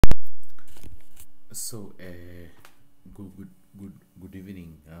So, good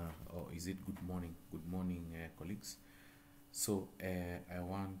evening, or is it good morning? Good morning, colleagues. So, I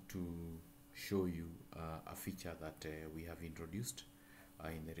want to show you a feature that we have introduced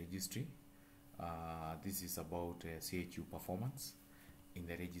in the registry. This is about CHU performance in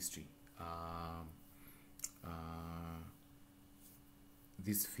the registry.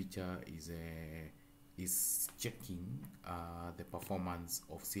 This feature is checking the performance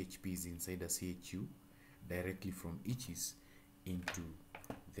of CHPs inside a CHU directly from eaches into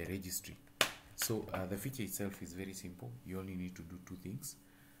the registry. So the feature itself is very simple. You only need to do two things: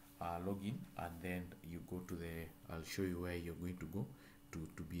 log in, and then you go to the. I'll show you where you're going to go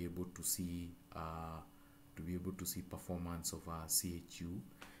to be able to see performance of CHU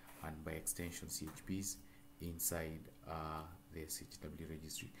and by extension CHPs inside the CHW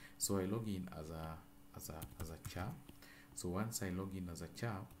registry. So I log in as a char. So once I log in as a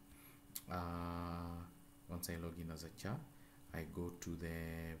char, I go to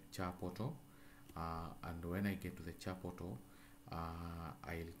the char portal, and when I get to the char portal,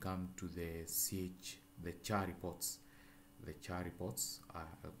 I'll come to the char reports.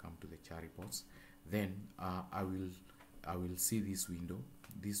 I'll come to the char reports. Then I will see this window.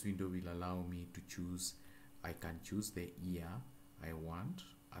 This window will allow me to choose. I can choose the year I want,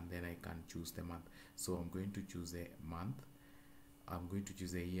 and then I can choose the month. So I'm going to choose the month. I'm going to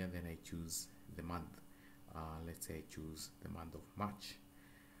choose the year, then I choose the month. Let's say I choose the month of March.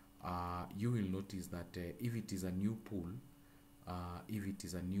 You will notice that if it is a new pool, if it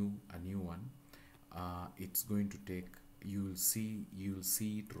is a new one, it's going to take. You'll see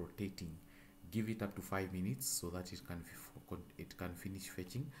it rotating. Give it up to 5 minutes so that it can finish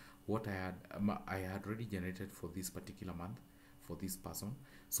fetching what I had already generated for this particular month for this person.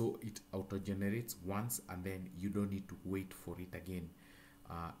 So it auto generates once, and then you don't need to wait for it again.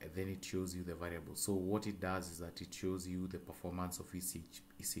 Then it shows you the variable. So what it does is that it shows you the performance of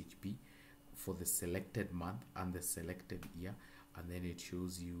SHP for the selected month and the selected year, and then it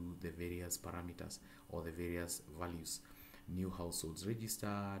shows you the various parameters or the various values. New households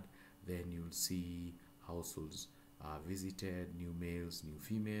registered, then you'll see households visited, new males, new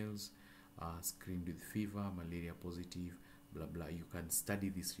females, screened with fever, malaria positive, blah blah. You can study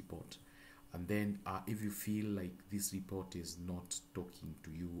this report, and then if you feel like this report is not talking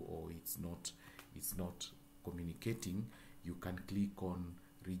to you, or it's not communicating, you can click on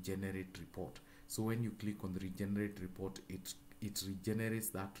regenerate report. So when you click on the regenerate report, it regenerates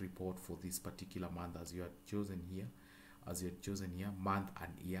that report for this particular month as you had chosen here, month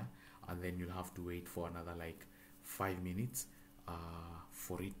and year, and then you'll have to wait for another like 5 minutes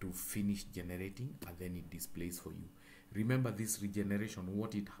for it to finish generating, and then it displays for you. Remember, this regeneration,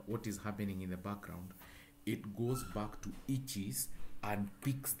 what is happening in the background, it goes back to eaches and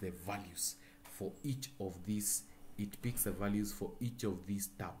picks the values for each of these. It picks the values for each of these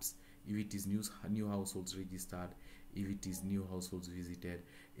tabs. If it is new households registered, if it is new households visited,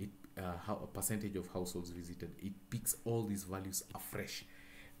 a percentage of households visited, it picks all these values afresh.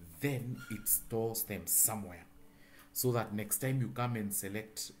 Then it stores them somewhere, so that next time you come and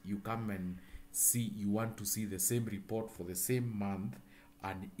select, you want to see the same report for the same month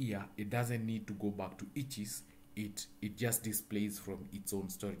and year, it doesn't need to go back to eaches. It just displays from its own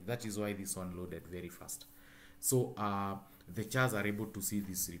storage. That is why this one loaded very fast. So the chars are able to see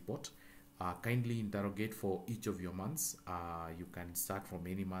this report. Kindly interrogate for each of your months. You can start from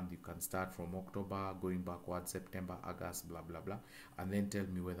any month. You can start from October going backwards, September, August, blah blah blah, and then tell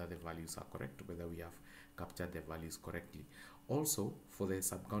me whether the values are correct, whether we have captured the values correctly. Also, for the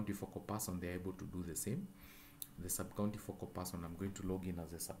sub-county focal person, they are able to do the same. The sub-county focal person, I'm going to log in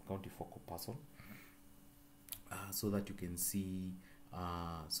as a sub-county focal person, so that you can see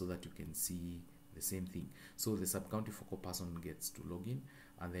the same thing. So the sub-county focal person gets to log in,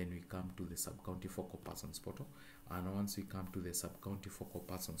 and then we come to the sub-county focal person's portal. And once we come to the sub-county focal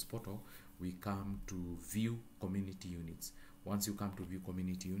person's portal, we come to view community units. Once you come to view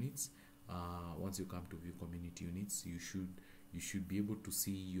community units, you should be able to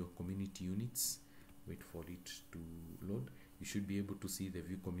see your community units. Wait for it to load. You should be able to see the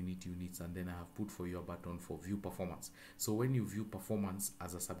view community units, and then I have put for you a button for view performance. So when you view performance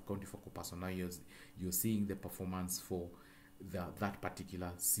as a sub-county focal person, now you're seeing the performance for that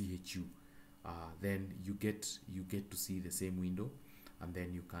particular CHU. Then you get to see the same window, and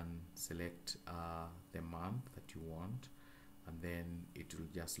then you can select the month that you want, and then it will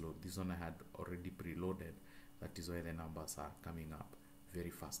just load. This one I had already preloaded. That is why the numbers are coming up very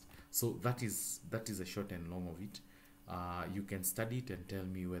fast. So that is a short and long of it. You can study it and tell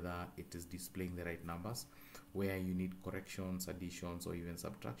me whether it is displaying the right numbers, where you need corrections, additions, or even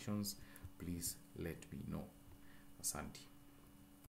subtractions. please let me know. Asante.